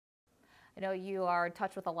I know you are in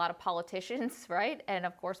touch with a lot of politicians, right? And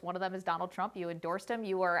of course, one of them is Donald Trump. You endorsed him.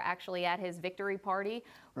 You were actually at his victory party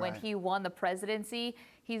when he won the presidency.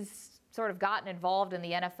 He's sort of gotten involved in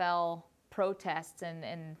the NFL protests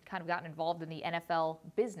and kind of gotten involved in the NFL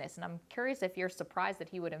business. And I'm curious if you're surprised that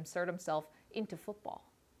he would insert himself into football.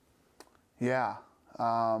 Yeah.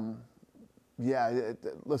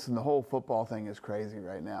 Listen, the whole football thing is crazy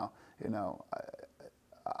right now. You know,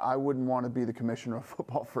 I wouldn't want to be the commissioner of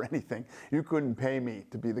football for anything. You couldn't pay me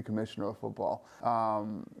to be the commissioner of football.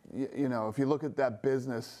 You know, if you look at that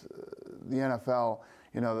business, the NFL,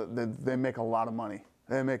 you know, they make a lot of money.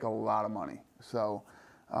 They make a lot of money. So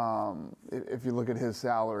if you look at his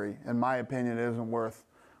salary, in my opinion, it isn't worth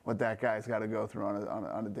what that guy's got to go through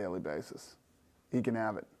on a daily basis. He can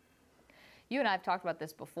have it. You and I have talked about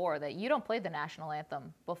this before, that you don't play the national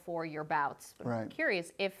anthem before your bouts. But I'm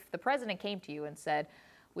curious, if the president came to you and said,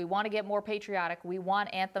 we want to get more patriotic, we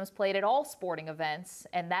want anthems played at all sporting events,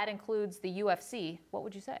 and that includes the UFC, what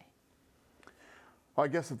would you say? Well, I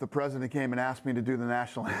guess if the president came and asked me to do the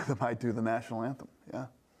national anthem, I'd do the national anthem, yeah.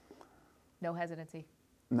 No hesitancy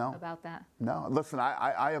about that? No. Listen,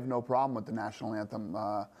 I have no problem with the national anthem.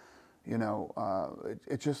 You know,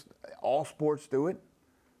 it's just all sports do it.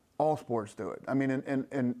 All sports do it. I mean,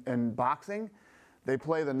 in boxing, they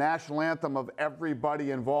play the national anthem of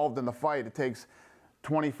everybody involved in the fight. It takes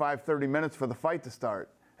 25, 30 minutes for the fight to start.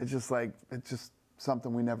 It's just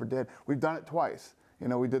something we never did. We've done it twice. You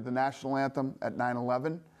know, we did the national anthem at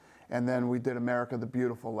 9/11, and then we did America the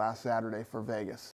Beautiful last Saturday for Vegas.